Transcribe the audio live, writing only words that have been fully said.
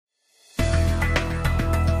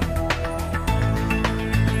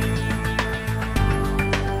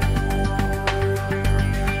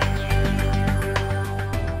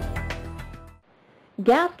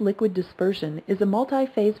Gas-liquid dispersion is a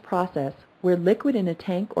multi-phase process where liquid in a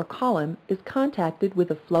tank or column is contacted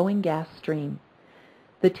with a flowing gas stream.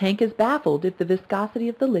 The tank is baffled if the viscosity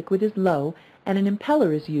of the liquid is low, and an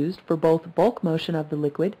impeller is used for both bulk motion of the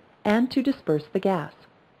liquid and to disperse the gas.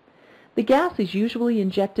 The gas is usually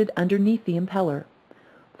injected underneath the impeller.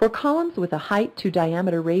 For columns with a height to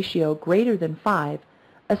diameter ratio greater than 5,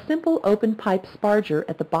 a simple open pipe sparger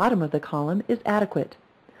at the bottom of the column is adequate.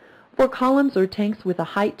 For columns or tanks with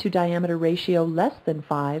a height to diameter ratio less than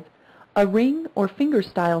 5, a ring or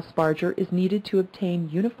finger-style sparger is needed to obtain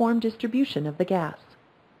uniform distribution of the gas.